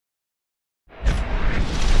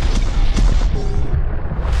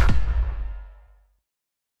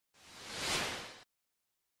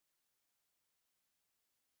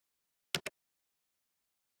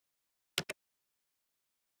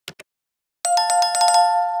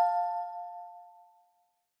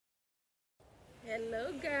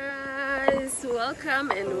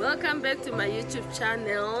and welcome back to my YouTube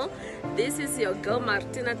channel. This is your girl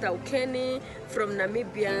Martina Taukeni from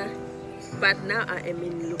Namibia, but now I am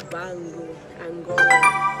in Lubango, Angola.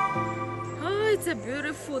 Oh, it's a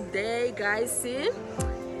beautiful day, guys. See,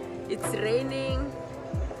 it's raining,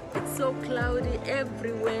 it's so cloudy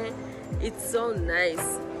everywhere, it's so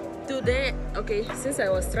nice. Today, okay, since I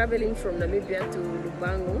was traveling from Namibia to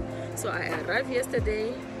Lubango, so I arrived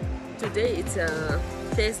yesterday. Today it's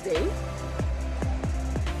Thursday.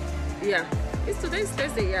 Yeah, today's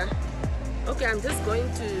Thursday. Yeah. Okay, I'm just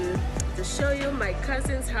going to show you my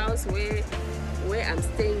cousin's house where I'm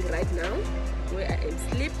staying right now, where I am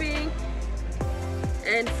sleeping,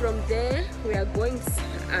 and from there we are going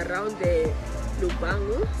around the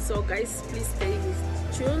Lubango. So guys, please stay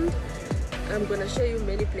tuned. I'm gonna show you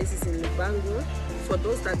many places in Lubango. For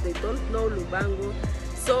those that they don't know Lubango,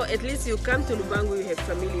 so at least you come to Lubango, you have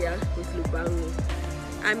familiar with Lubango.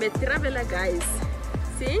 I'm a traveler, guys.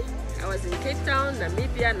 See, I was in Cape Town,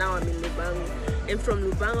 Namibia, now I'm in Lubango. And from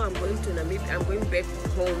Lubango, I'm going to Namibia. I'm going back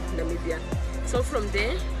home, Namibia. So from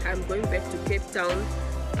there, I'm going back to Cape Town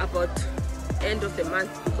about end of the month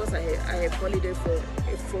because I have holiday for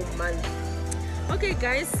a full month. Okay,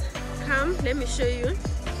 guys, come, let me show you.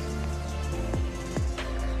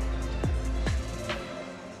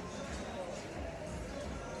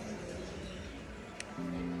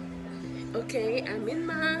 Okay, I'm in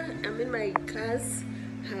my car's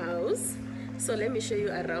house, so let me show you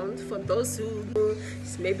around for those who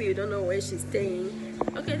maybe you don't know where she's staying.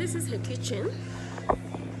 Okay, this is her kitchen.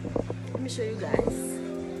 Let me show you guys.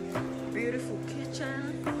 Beautiful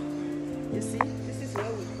kitchen. You see, this is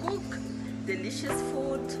where we cook delicious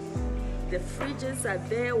food. The fridges are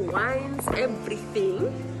there, wines,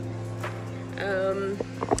 everything.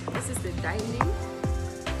 This is the dining.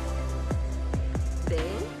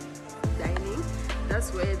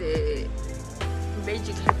 That's where the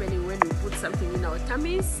magic happening when we put something in our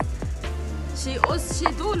tummies. She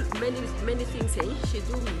do many things, eh? She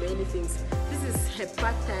do many things. This is her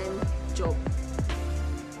part-time job.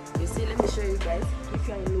 You see, let me show you guys. If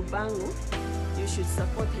you're in Lubango, you should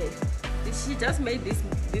support her. She just made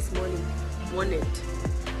this morning bonnet.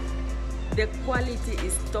 The quality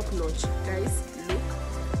is top-notch, guys. Look,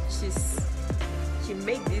 she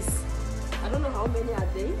made this. I don't know how many are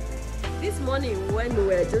they. This morning when we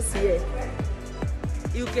were just here,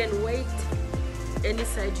 you can wait any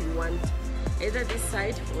side you want, either this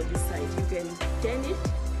side or this side. You can turn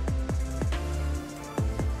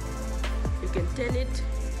it,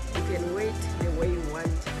 you can wait the way you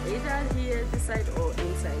want, either here, this side or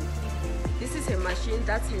inside. This is her machine,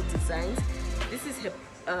 that's her designs. This is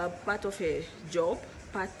her part of her job,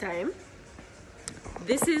 part-time.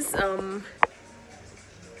 This is the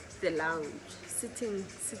lounge,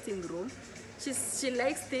 sitting room. She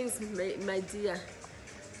likes things, my dear.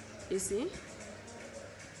 You see,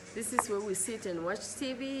 this is where we sit and watch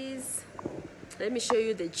TVs. Let me show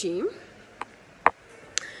you the gym.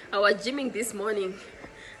 I was gymming this morning.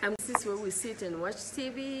 This is where we sit and watch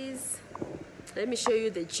TVs. Let me show you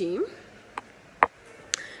the gym.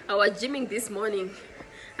 I was gymming this morning.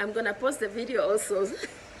 I'm gonna post the video also.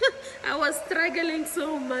 I was struggling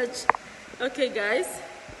so much. Okay, guys,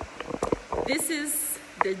 this is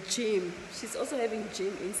the gym. She's also having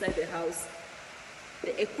gym inside the house.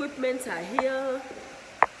 The equipments are here.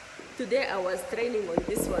 Today I was training on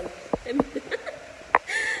this one.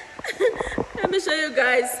 Let me show you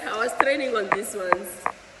guys. I was training on these ones.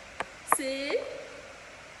 See?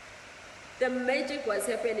 The magic was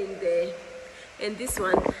happening there. And this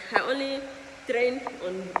one, I only trained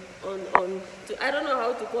on I don't know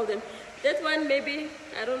how to call them. That one maybe,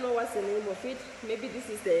 I don't know what's the name of it. Maybe this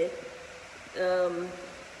is the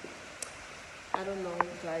I don't know,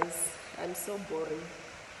 guys. I'm so boring.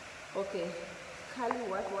 Okay, Kali,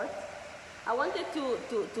 what? I wanted to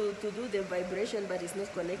do the vibration, but it's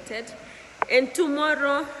not connected. And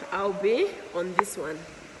tomorrow I'll be on this one,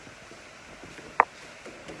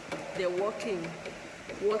 the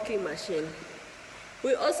walking machine.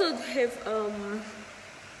 We also have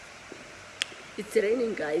it's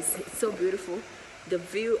raining, guys. It's so beautiful. The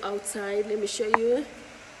view outside. Let me show you.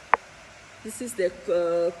 This is the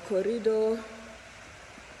corridor.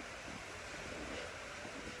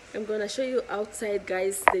 I'm gonna show you outside,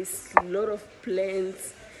 guys. There's a lot of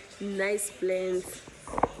plants, nice plants,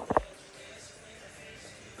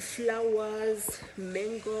 flowers,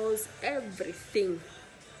 mangoes, everything.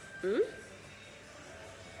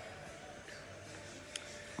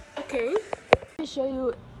 Okay, let me show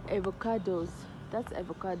you avocados. That's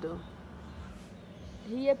avocado.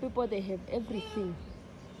 Here people, they have everything.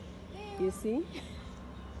 You see?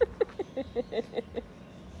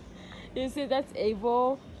 You see, that's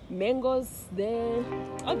Avo, mangoes there.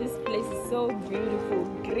 Oh, this place is so beautiful,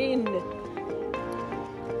 green.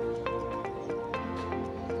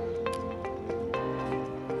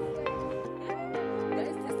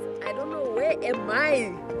 Guys, I don't know where am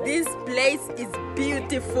I. This place is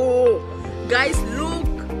beautiful. Guys, look,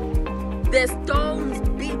 the stones,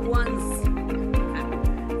 big ones.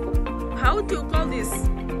 How do you call these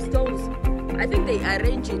stones? I think they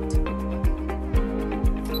arrange it.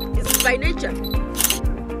 It's by nature.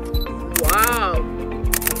 Wow.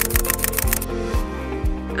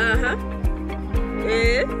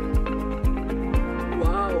 Eh?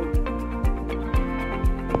 Wow.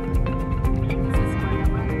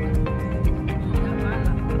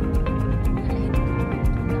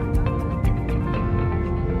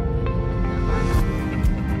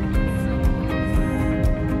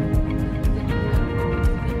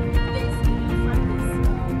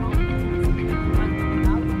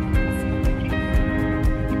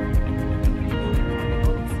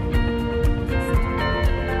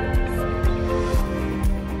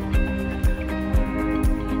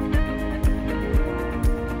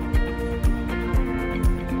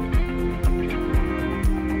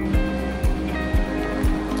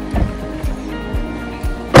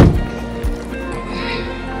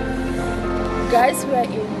 Guys, we are in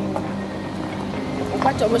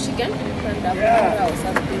Michigan, or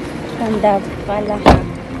something.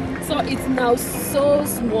 So it's now so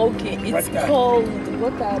smoky. It's cold.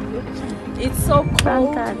 What are you? It's so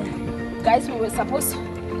cold. Guys, we were supposed to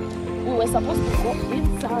go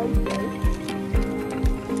inside. Guys.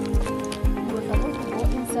 We were supposed to go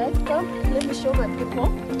inside. Come, let me show my people.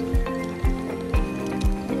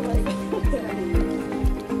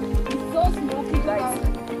 It's so smoky, guys.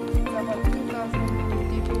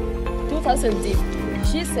 2,000 deep.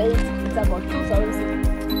 She said it's about 2,000.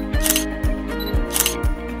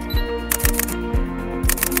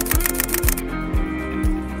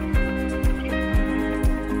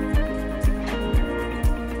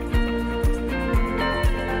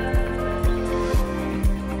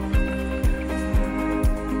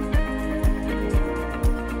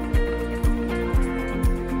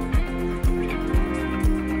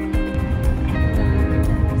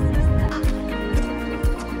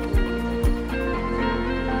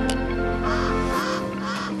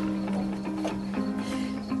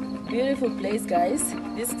 Beautiful place, guys.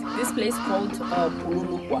 This place called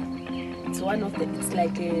Pululukwa. It's one of the. It's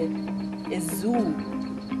like a zoo,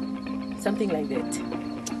 something like that.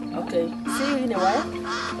 Okay. See you in a while.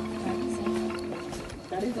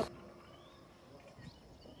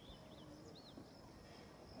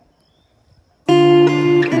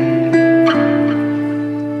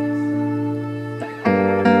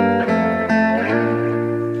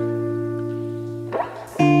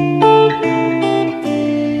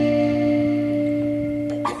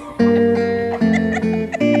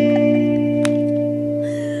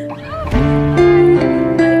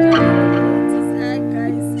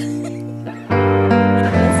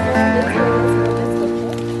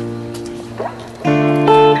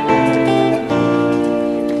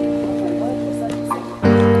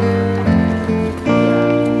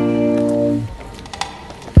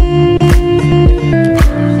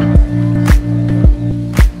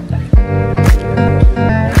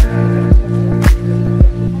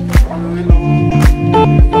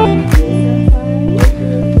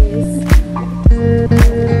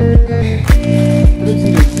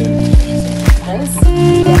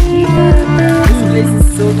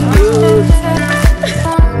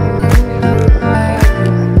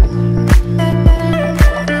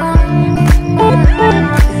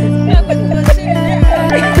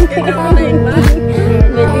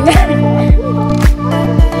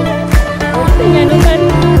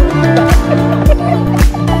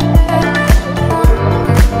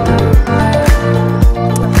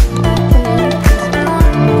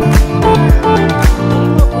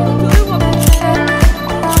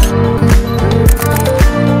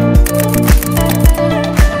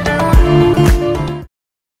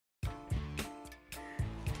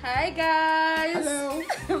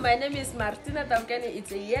 My name is Martina Taukeni.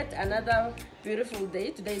 It's yet another beautiful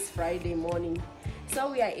day. Today is Friday morning.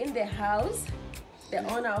 So we are in the house. The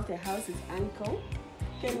owner of the house is Uncle.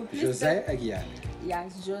 Can you please Jose Aguiar.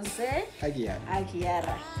 Yes, Jose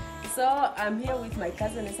Aguiar. So I'm here with my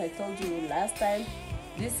cousin, as I told you last time.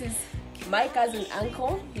 This is my cousin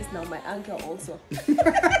Uncle. He's now my uncle also.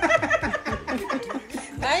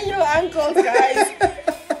 I know uncles, guys.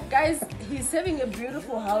 Guys, he's having a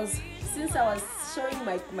beautiful house. Since I was showing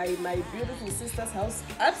my beautiful sister's house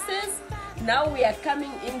upstairs, now we are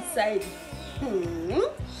coming inside.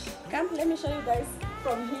 Come, let me show you guys.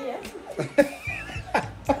 from here.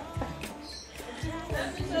 Let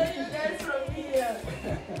me show you guys from here.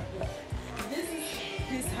 This is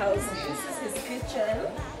his house. This is his kitchen,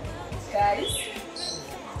 guys.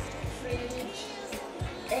 Fridge,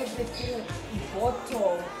 everything,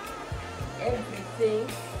 bottle, everything.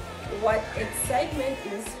 What excitement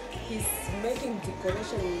is, he's making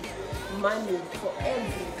decoration money for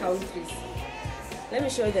every countries. Let me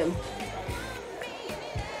show them.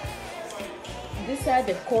 These are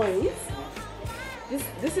the coins.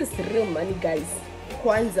 This is real money, guys.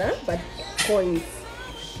 Kwanza, but coins.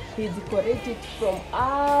 He decorated from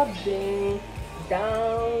up there,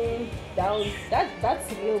 down.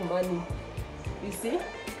 That's real money. You see?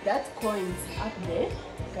 That coins up there.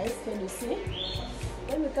 Guys, can you see?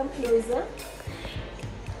 Let me come closer.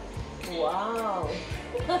 Wow.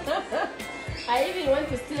 I even want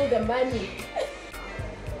to steal the money.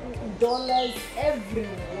 Dollars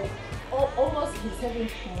everywhere. Almost he's having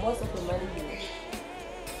most of the money here.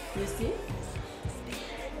 You see?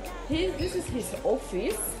 This is his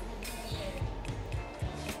office.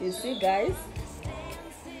 You see, guys?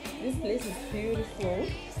 This place is beautiful.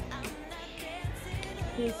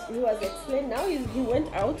 He was explaining. Now he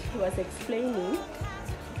went out. He was explaining.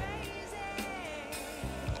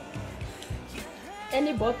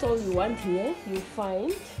 Any bottle you want here, you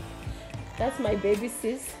find. That's my baby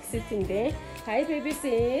sis sitting there. Hi, baby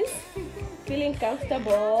sis. Feeling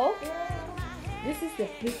comfortable? This is the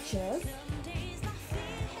pictures.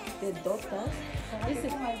 The daughter. This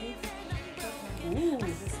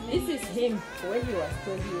is him when he was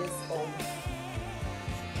 12 years old.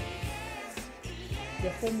 The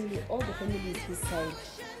family, all the family is his side.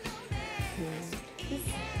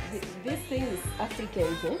 This thing is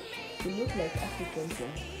Africans, eh? You look like Africans. Eh?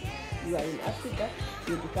 You are in Africa,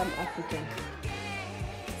 you become African.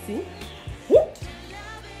 See?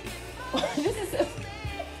 This is a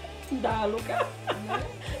Daluka.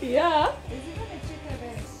 Yeah. Is it a cheetah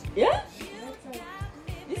bear? Yeah?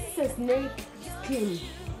 This is a snake skin.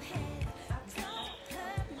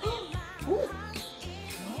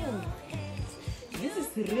 Wow. This is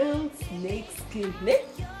real snake skin. Ne?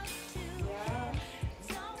 Yeah.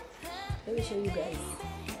 Let me show you guys.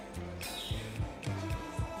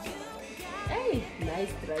 Hey,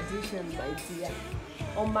 nice tradition, my dear.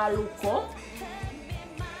 Omaluko.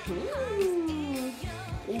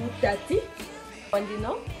 Umutati. And you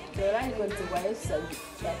know, the rank going to wear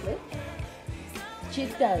chocolate.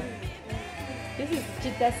 Cheetah. This is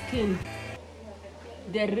cheetah skin.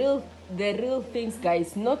 The real things,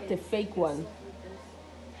 guys, not the fake one.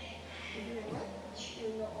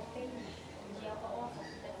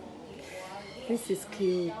 This is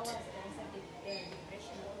cute.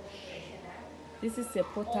 This is a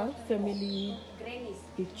portal family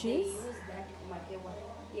pictures.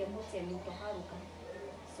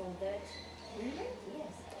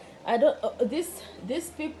 I don't.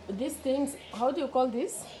 These things. How do you call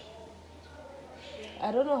this?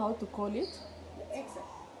 I don't know how to call it.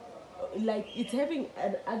 Like it's having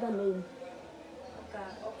another name.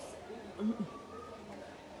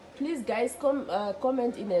 Please, guys,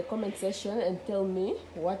 comment in the comment section and tell me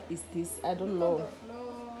what is this. I don't know.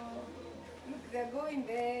 Look, they're going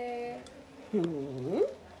there.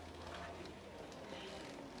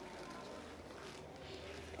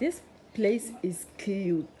 This place is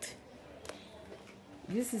cute.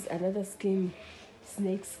 This is another skin,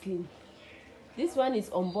 snake skin. This one is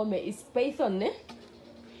ombome. It's python, eh?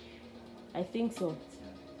 I think so.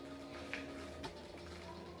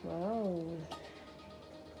 Wow.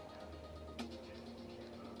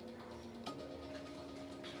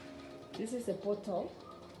 This is a portal.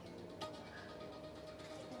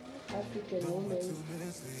 African women,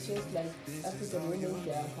 shows like African women,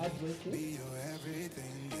 they are hardworking.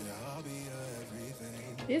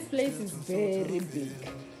 This place is very big.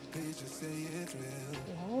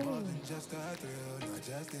 Wow.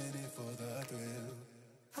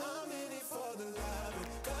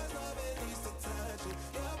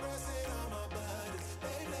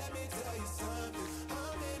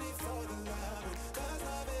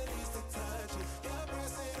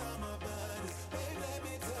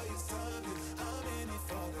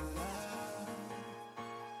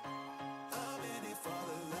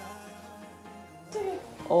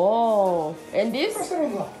 Oh, and this?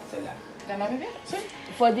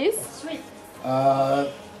 For this? Sweet.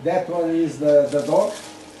 That one is the door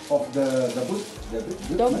of the bush.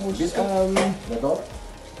 The Dog bush. The door.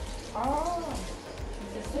 Oh,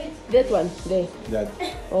 That one, there. That.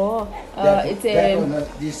 Oh, That, it's that a one,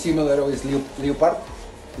 this similar is leopard.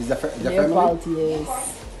 Is the leopard, family?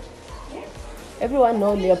 yes. Everyone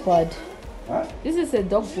know leopard. Huh? This is a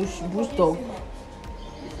bush dog.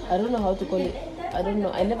 I don't know how to call it. I don't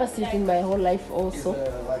know. I never see it in my whole life also.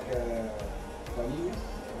 Like vanilla.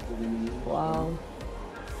 Wow.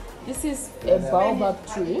 This is a baobab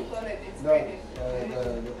tree. No,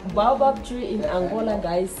 Baobab tree in Angola,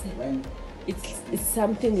 guys. It's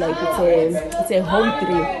something like it's a home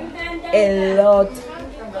tree. A lot.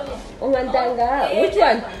 Ongandanga. Which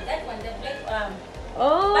one? That one, the black one.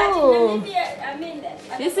 Oh. But in Namibia, I mean,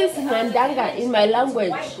 This is Ngandanga in my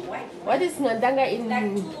language. white. What is Ngandanga in?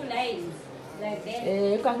 Like 2 lines, like that.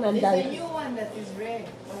 There's a Ngandanga. new one that is red,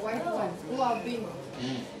 a white one. Who have been?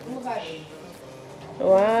 Who got it?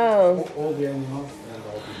 Wow. all the animals and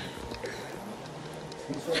all the.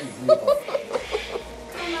 This one is zebra.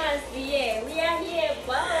 Come on, yeah, we are here,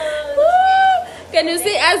 boss. Woo! Can you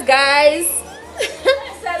see us, guys?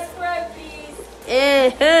 Subscribe, please.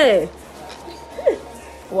 Hey.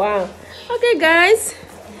 Wow. Okay, guys.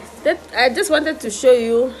 I just wanted to show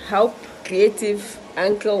you how creative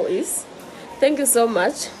Uncle is. Thank you so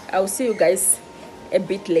much. I'll see you guys a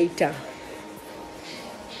bit later.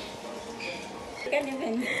 Can't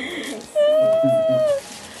even.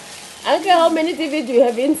 Uncle, how many TV do you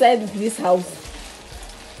have inside this house?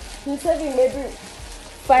 He's having maybe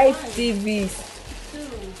 5 TVs. 2,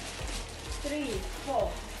 3,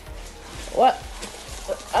 4. What?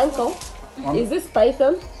 Uncle, is this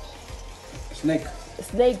python? Snake.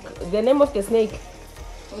 Snake. The name of the snake?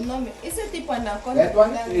 Oh, no, it's a tip anaconda. That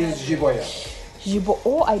one is jiboya. Jibo.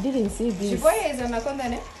 Oh, I didn't see this. Jiboya is anaconda,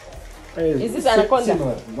 ne? Is this anaconda?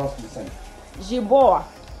 Similar, not the same. Jiboa.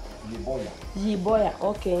 Jiboya. Jiboya.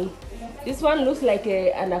 Okay. This one looks like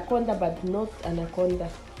a anaconda, but not anaconda.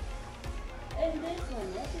 And this one,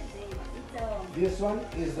 what is it? It's This one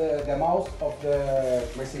is the mouse of the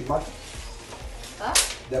mat. Huh?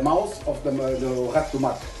 The mouse of the rat to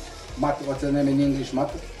mat. Mat, what's the name in English? Mat.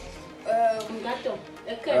 gato.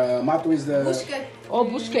 A cat. Mat is the Bushcat. Oh,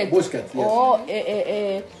 bushcat. bushcat. Yes. Oh,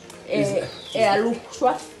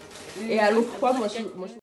 aluxua. Aluxua.